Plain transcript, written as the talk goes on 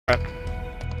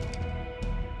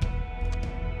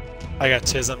I got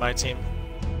Tiz on my team.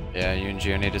 Yeah, you and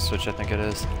Gio need to switch, I think it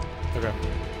is. Okay.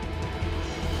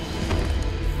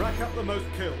 Rack up the most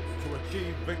kills to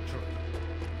achieve victory.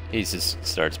 He just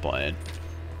starts playing.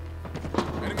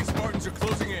 Enemy Spartans are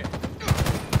closing in.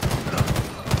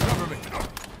 Cover me.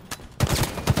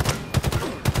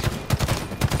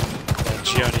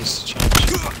 Gio needs to change.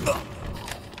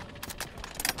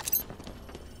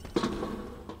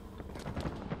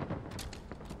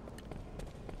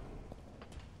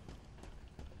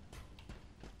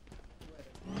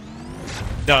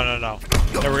 No,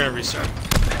 we're gonna restart.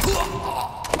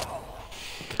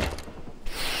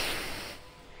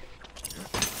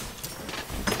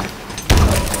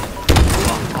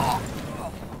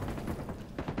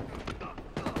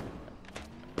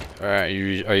 Alright,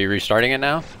 are you restarting it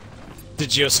now? Did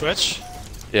Gio switch?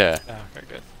 Yeah. Oh, okay,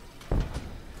 good.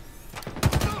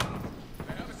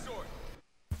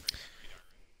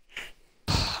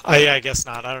 I guess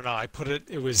not. I don't know. I put it.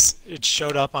 It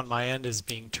showed up on my end as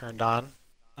being turned on,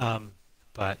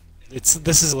 but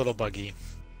this is a little buggy.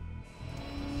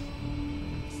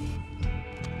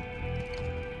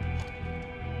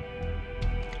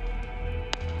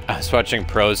 I was watching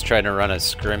pros trying to run a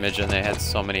scrimmage and they had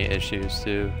so many issues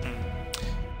too.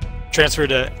 Transfer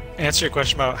to answer your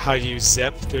question about how you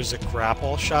zip. There's a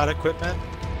grapple shot equipment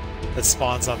that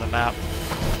spawns on the map.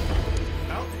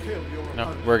 Outkill your No,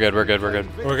 opponent. we're good.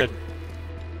 We're good.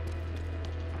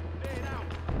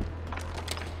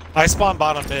 I spawn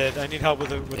bottom mid. I need help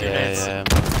with your nades. Yeah.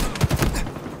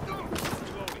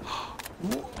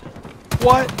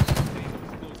 What?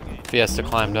 Fiesta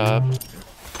climbed up.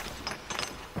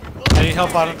 I need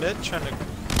help bottom mid. Trying to.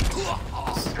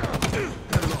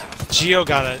 Gio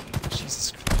got it.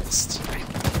 Jesus Christ.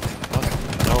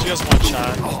 Gio's one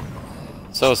shot.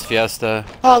 So is Fiesta.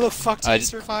 How the fuck did I he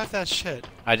survive that shit?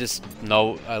 I just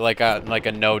know I like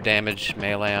a no damage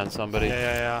melee on somebody.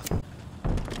 Yeah.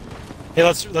 Hey,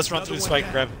 let's run through this fight.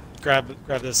 Grab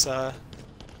this. Oh,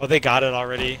 they got it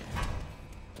already.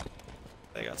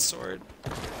 They got sword.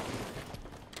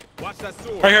 Watch that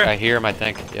sword. Right here. I hear him, I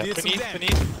think. Yeah. Beneath.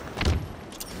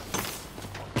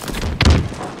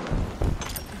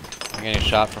 I'm getting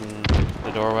shot from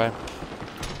the doorway.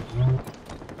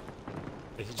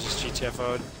 He just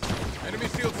GTFO'd. Enemy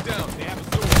shields down. They have a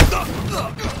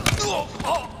sword.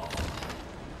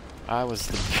 I was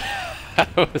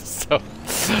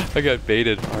I got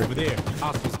baited hard. Over there.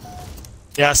 Hostiles.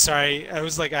 Yeah, sorry.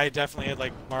 I definitely had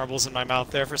like marbles in my mouth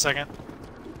there for a second.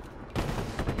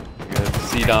 Good.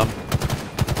 C-Dom.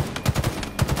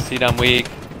 C-Dom weak.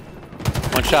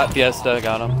 One shot Fiesta,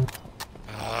 got him.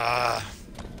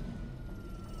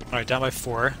 Alright, down by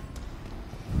 4.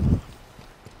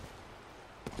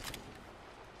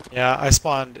 Yeah, I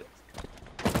spawned.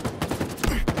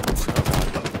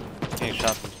 Getting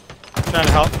shot from Trying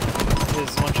to help.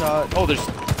 his one shot. Oh, there's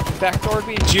backdoored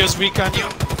me. Gio's weak on you.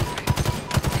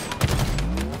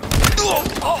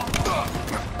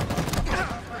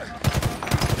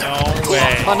 No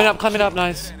way. Climbing up,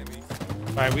 nice.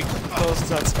 Alright, we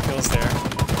closed out some kills there.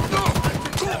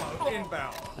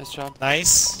 Inbound. Nice job.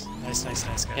 Nice, guys.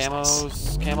 Nice.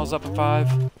 Camos up at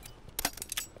 5.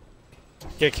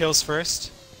 Get kills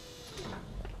first.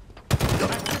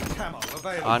 Camo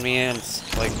available. On me and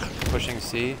like pushing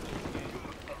C.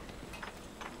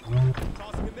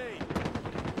 Tossing a nade.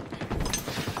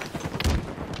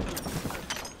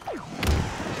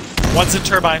 One's in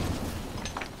turbine.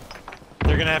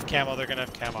 They're gonna have camo.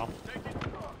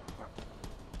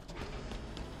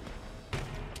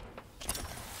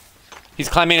 He's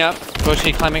climbing up.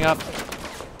 Bushy climbing up.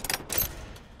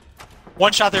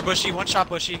 One shot there, Bushy. One shot,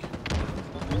 Bushy.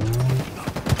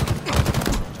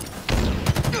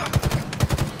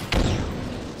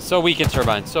 So weak in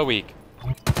turbine. So weak.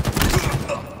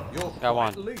 You're Got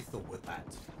one. quite lethal with that.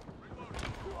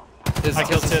 I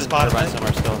killed his bottom turbine mid.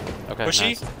 somewhere still. Okay. Bushy,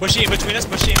 Nice. Bushy in between us.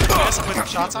 Put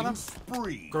shots on him.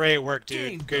 Spree. Great work, dude.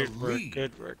 Gained the Good work. lead.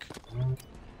 Good work.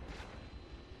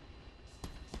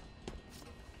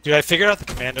 Dude, I figured out the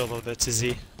commando a little bit,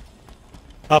 Tizzy.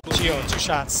 Up, Gio, 2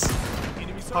 shots.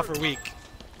 Enemy Puffer weak.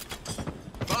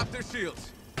 Block their shields.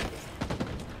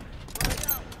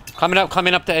 Coming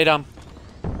up to Adam.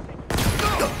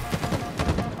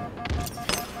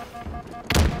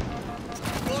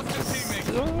 Lost their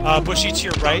teammate. Bushy to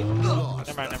your right. Lost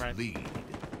Never mind. that lead.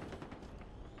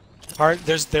 Hard.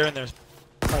 They're in their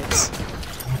parts.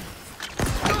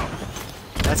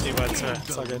 That's me, but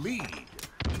it's all The good. lead.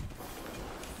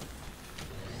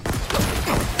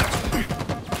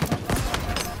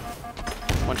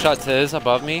 One shot to his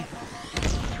above me.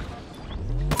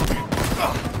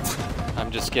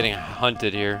 I'm just getting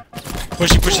hunted here.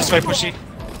 Pushy, push this way, pushy.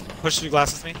 Push through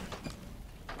glass with me.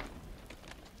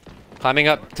 Climbing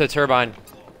up to turbine.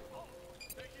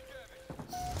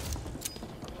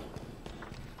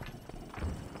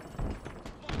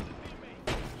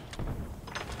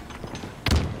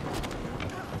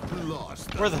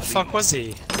 Lost. Where the fuck was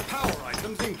he? Power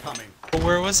items incoming. But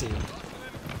where was he?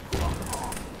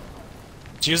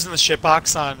 Using the ship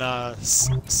box on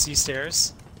C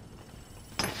stairs.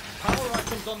 Power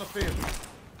items on the field.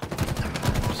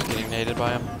 Just getting naded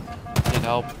by him. Need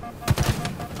help.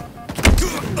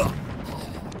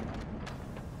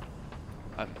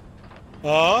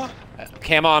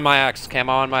 Camo on my X.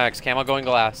 Camo on my X. Camo going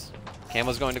glass.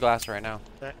 Camo's going to glass right now.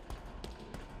 Okay.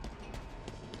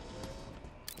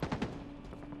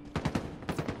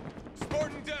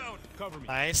 Spartan down. Cover me.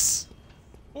 Nice.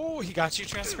 Oh, he got you,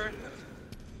 transfer.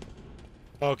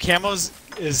 Oh, Camo's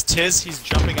is Tiz. He's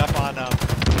jumping up on, I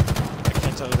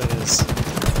can't tell who that is.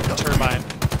 Turbine.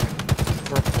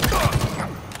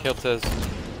 Kill Tiz.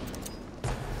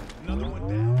 Another one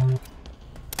down.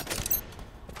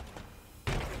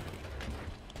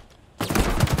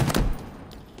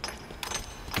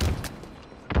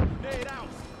 Nade out.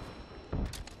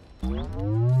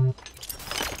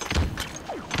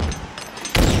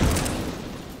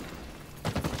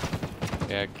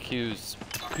 Yeah, Q's.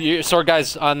 Sword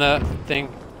guys on the thing.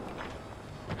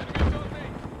 Enemies on me.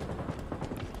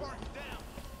 Spartan down.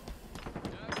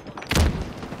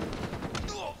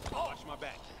 Watch my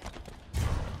back.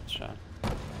 Shot.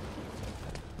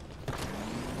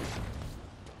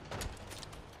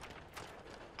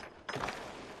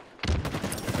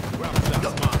 Ground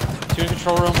shot's mine. Two in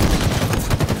control room.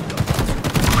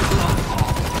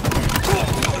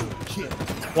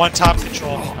 One top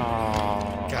control. Oh.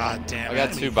 God damn I it.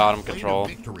 got two bottom control.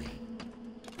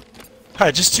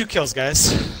 Alright, just 2 kills,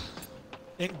 guys.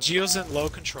 Geo's in low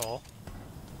control.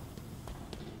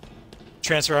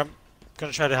 Transfer, I'm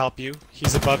gonna try to help you.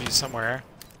 He's above you somewhere.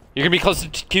 You're gonna be close to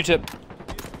Q-tip.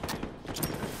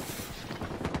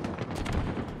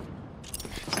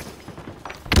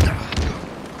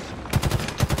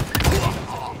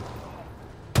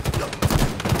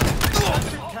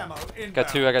 Camo inbound. Got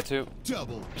two, I got two.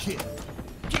 Double kill.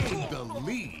 Gain the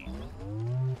lead.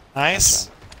 Nice.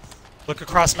 Look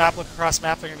across map, look across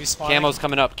map. They're gonna be spawning. Camo's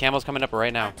coming up. Camo's coming up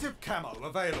right now. Active camo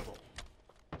available.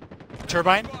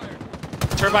 Turbine.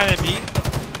 Turbine and B.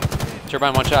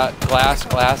 Turbine one shot. Glass,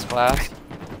 glass, glass.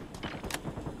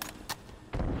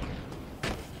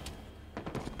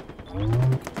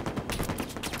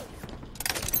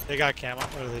 They got camo,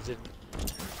 or they didn't.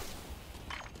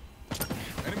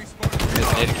 Enemy Spartan.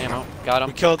 Just native camo. Got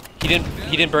We him. killed. He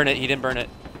didn't burn it. He didn't burn it.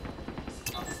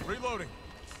 Reloading.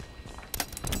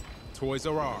 Toys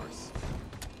are ours.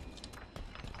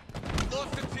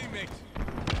 Lost a teammate.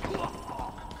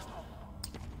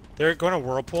 They're going to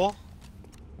Whirlpool.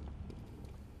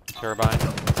 Turbine.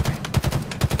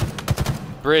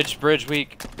 Bridge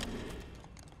weak.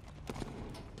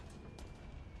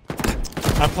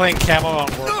 I'm playing camo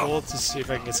on Whirlpool to see if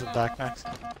I can get some backpacks.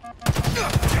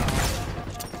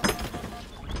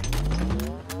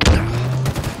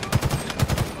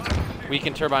 Weak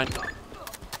in turbine.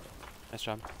 Nice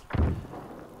job.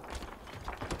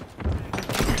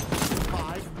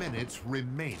 5 minutes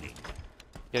remaining.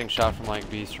 Getting shot from like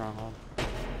B stronghold.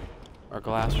 Or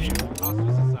glass or something.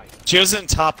 Hostiles in sight. Geo's in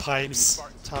top pipes.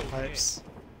 Top pipes.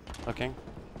 Looking.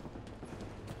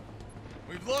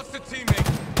 We've lost a teammate.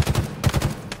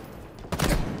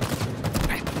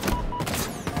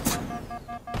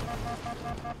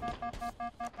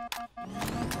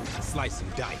 Slice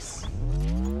and dice.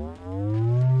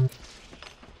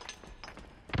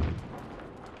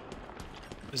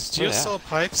 Is Geo yeah. still at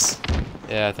pipes?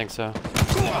 Yeah, I think so.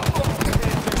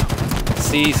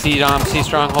 C Dom, C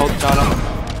stronghold, got him.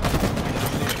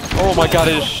 Oh my god,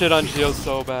 I just shit on Geo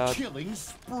so bad. Killing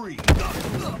spree.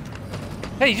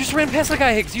 Hey, you just ran past that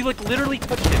guy, Higgs. You like literally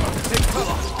touched him.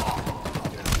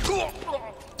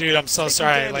 Dude, I'm so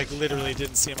sorry. I like literally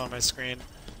didn't see him on my screen.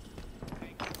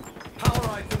 Power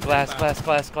items Glass, inbound. glass,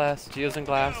 glass, glass. Geo's in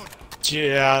glass.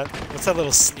 Yeah, what's that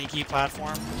little sneaky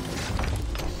platform?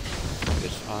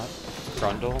 Good spot.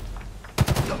 Grundle.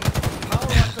 Power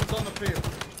items on the field.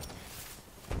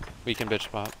 Weak in bitch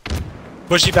spot.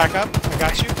 Bushy back up. I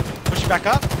got you. Bushy back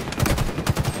up.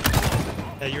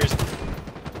 Yeah, yours.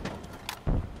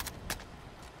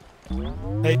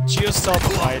 Hey, Geo's still at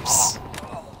the pipes.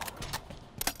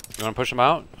 You wanna push him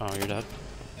out? Oh, you're dead.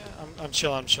 I'm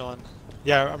chilling, I'm chilling.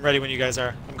 Yeah, I'm ready when you guys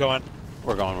are. I'm going.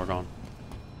 We're going, we're going.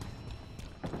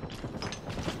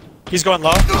 He's going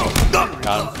low.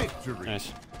 Got him. Victory.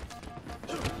 Nice.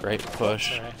 Great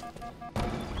push. Sorry.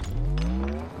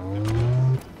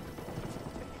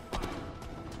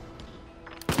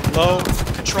 Low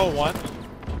control 1.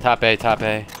 Top A, top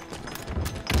A.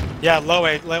 Yeah, low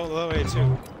A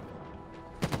too.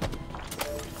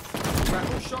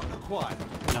 Grapple shot acquired.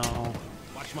 No.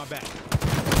 Watch my back.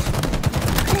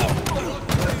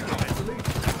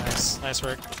 Nice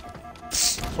work.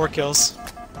 4 kills.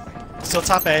 Still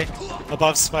top A,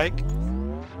 above Spike.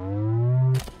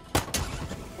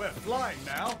 We're flying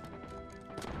now.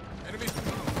 Enemy.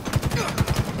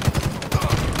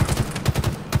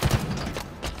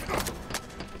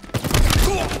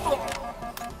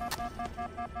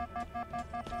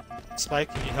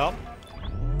 Spike, can you help?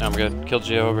 I'm good. Kill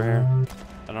Geo over here.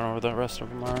 I don't know where the rest of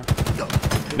them are.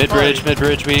 Mid-bridge,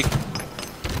 mid-bridge weak.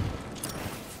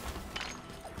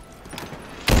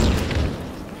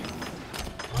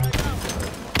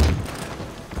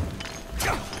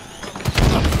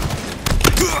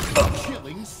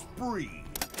 Killing spree.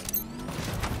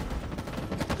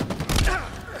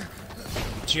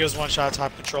 Geo's 1 shot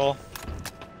top control.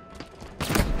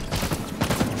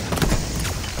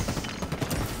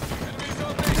 Enemies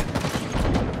on me.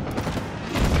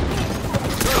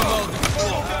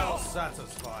 Well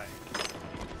satisfying.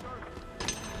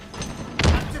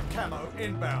 Active camo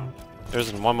inbound.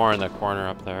 There's one more in the corner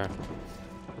up there.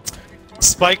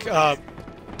 Spike, Another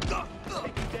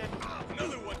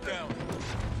one down.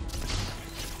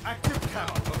 Active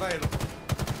camo available.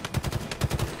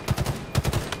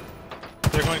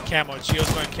 they're going camo. Geo's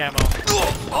going camo.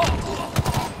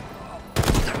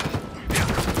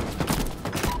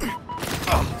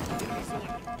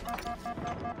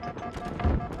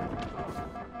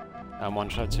 I'm one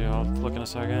shot too. I'll look in a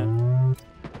second.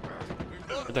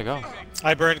 Where'd they go?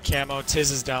 I burned camo. Tiz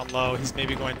is down low. He's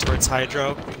maybe going towards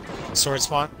Hydro. Sword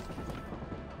spawn.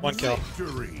 1 kill.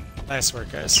 Victory. Nice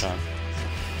work, guys. Shot.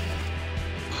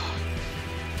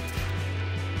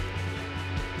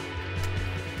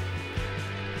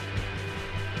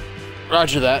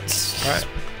 Roger that. Alright.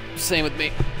 Same with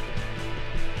me.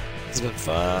 It's been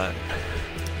fun.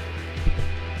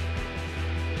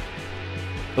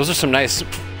 Those are some nice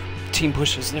team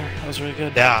pushes there. That was really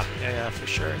good. Yeah, for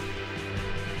sure.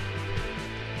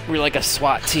 We're like a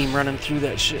SWAT team running through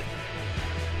that shit.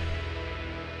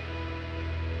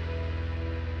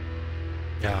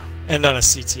 Yeah. And on a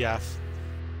CTF.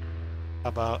 How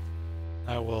about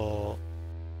I will...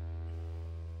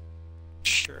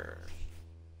 Sure.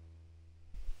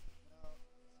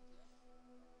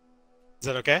 Is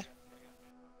that okay?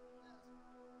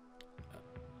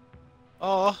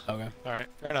 Oh. Okay. Alright,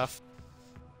 fair enough.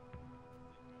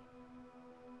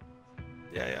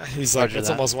 Yeah, he's like, Roger it's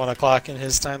that. almost 1 o'clock in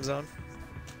his time zone.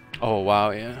 Oh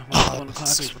wow, yeah. Oh, 1 o'clock.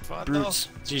 super fun. Brutes.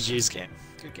 Though. GG's game.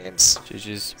 Good games.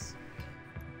 GG's.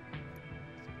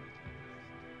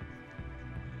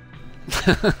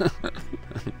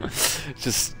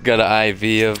 Just got an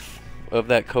IV of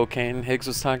that cocaine Higgs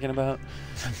was talking about.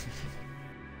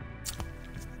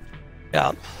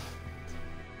 Yeah.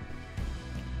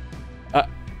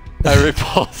 I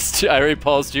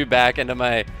repulsed you back into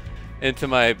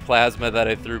my plasma that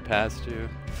I threw past you.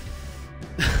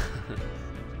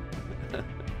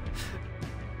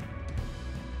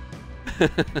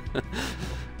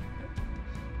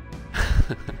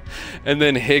 And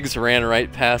then Higgs ran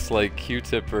right past like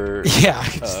Q-Tip or Yeah.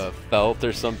 Felt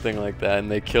or something like that, and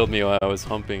they killed me while I was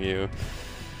humping you.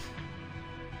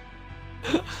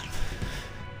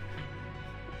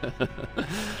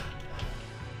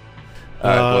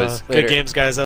 Alright, boys. Good Later. games, guys.